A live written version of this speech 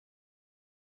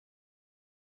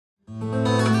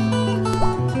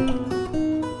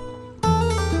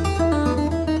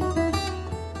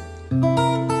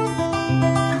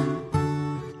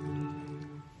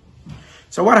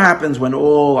So what happens when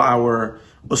all our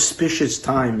auspicious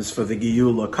times for the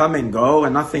Geula come and go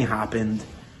and nothing happened?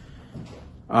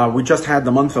 We just had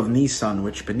the month of Nisan,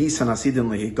 which B'Nisan Hasidin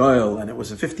Lehigoyel, and it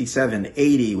was a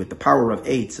 5780 with the power of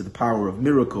 8, so the power of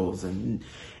miracles, and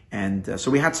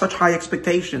so we had such high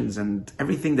expectations, and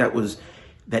everything that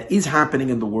is happening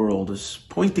in the world is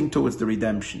pointing towards the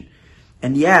redemption,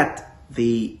 and yet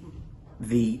the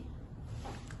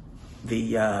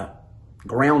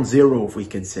ground zero, if we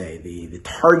could say, the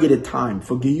targeted time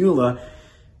for Geula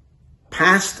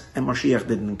passed and Mashiach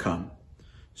didn't come.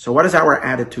 So what is our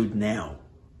attitude now?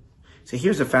 So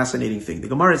here's a fascinating thing. The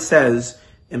Gemara says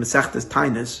in Masechtas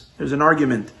Tainis, there's an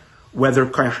argument whether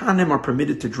Kohanim are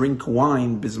permitted to drink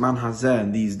wine Bizman Hazeh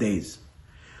in these days.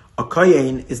 A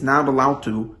Kohen is not allowed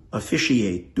to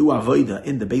officiate, do avodah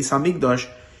in the Beis HaMikdash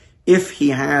if he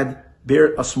had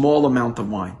a small amount of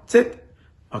wine. That's it.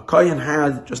 A Kohen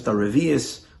had just a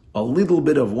revius, a little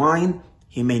bit of wine,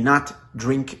 he may not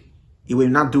drink, he will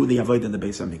not do the avodah in the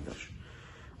Beis HaMikdash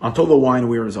until the wine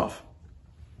wears off.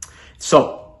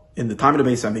 So, in the time of the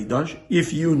Beis HaMikdash,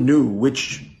 if you knew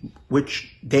which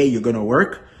day you're going to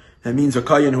work, that means a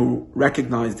Kohen who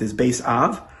recognized his Beis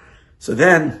Av, so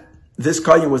then this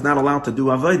Kohen was not allowed to do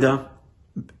avodah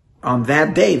on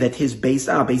that day that his Beis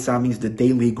Av means the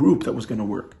daily group that was going to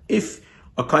work. If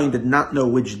a Kohen did not know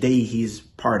which day he's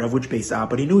part of, which Beis Av,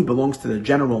 but he knew he belongs to the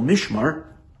general Mishmar,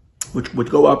 which would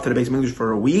go up to the Beis HaMikdash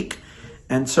for a week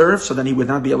and serve, so then he would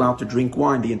not be allowed to drink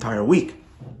wine the entire week.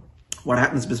 What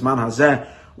happens Bisman Hazeh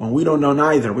when we don't know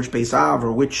neither which Beis Av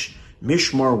or which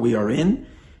Mishmar we are in,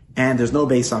 and there's no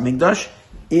Beis HaMikdash,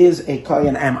 is a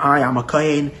Kohen, I'm a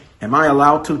Kohen, am I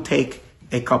allowed to take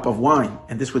a cup of wine?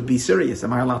 And this would be serious.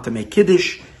 Am I allowed to make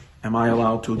Kiddush? Am I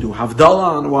allowed to do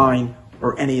Havdalah on wine?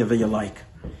 Or any of the like?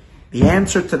 The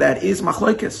answer to that is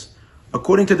Machlokes.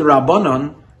 According to the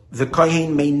Rabbanon, the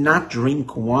Kohen may not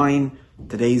drink wine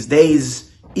today's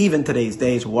days, even today's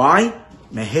days. Why?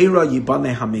 Mehera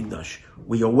Yibaneh HaMikdash.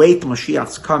 We await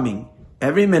Mashiach's coming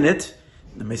every minute.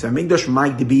 The Beis HaMikdash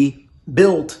might be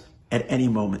built at any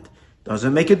moment.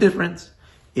 Doesn't make a difference.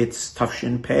 It's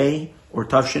Tafshin Pei or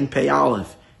Tafshin Pei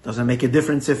Aleph. Doesn't make a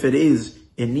difference if it is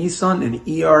in Nisan, in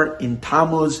Iyar, in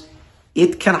Tammuz.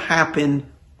 It can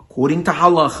happen, according to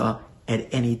halacha,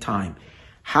 at any time.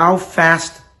 How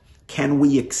fast can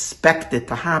we expect it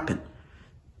to happen?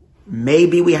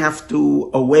 Maybe we have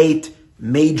to await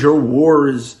major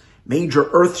wars, major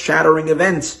earth-shattering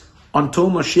events until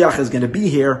Mashiach is going to be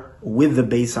here with the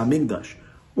Beis HaMikdash.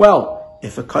 Well,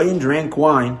 if a Kohen drank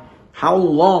wine, how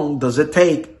long does it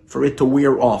take for it to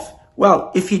wear off? Well,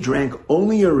 if he drank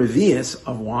only a revius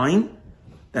of wine,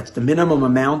 that's the minimum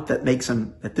amount that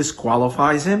that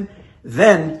disqualifies him,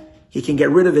 then he can get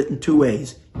rid of it in two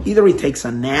ways. Either he takes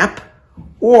a nap,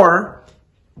 or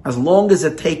as long as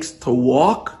it takes to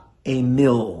walk, a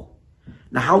mil.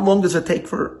 Now, how long does it take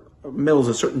for a mil is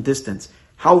a certain distance.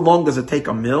 How long does it take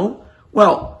a mil?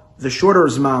 Well, the shorter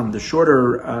zman, the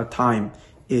shorter time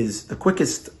is, the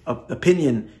quickest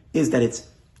opinion is that it's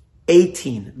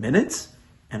 18 minutes.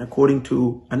 And according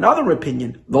to another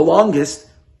opinion, the longest,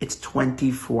 it's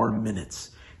 24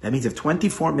 minutes. That means if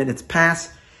 24 minutes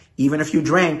pass, even if you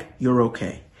drank, you're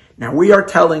okay. Now we are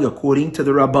telling, according to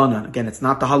the Rabbanan, again, it's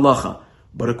not the halacha,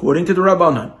 but according to the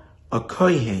Rabbanan, a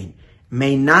kohen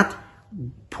may not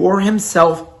pour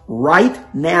himself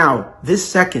right now, this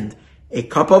second, a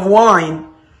cup of wine,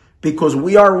 because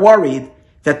we are worried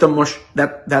that the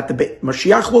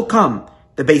Mashiach will come,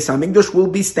 the Beis HaMikdash will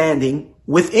be standing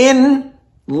within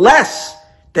less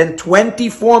than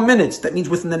 24 minutes. That means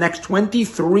within the next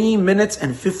 23 minutes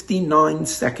and 59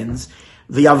 seconds,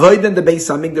 the avodah in the Beis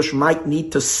HaMikdash might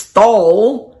need to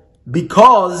stall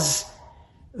because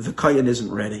the kohen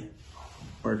isn't ready.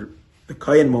 Or the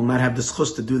kohen will not have the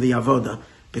zchus to do the avodah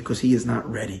because he is not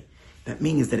ready. That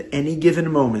means that at any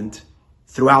given moment,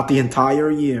 throughout the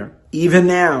entire year, even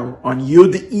now, on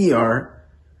Yud Iyar,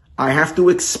 I have to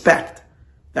expect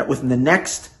that within the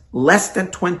next less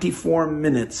than 24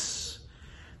 minutes,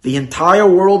 the entire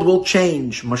world will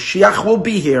change. Mashiach will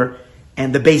be here,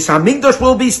 and the Beis HaMikdash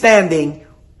will be standing,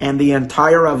 and the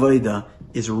entire avodah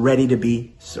is ready to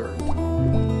be served.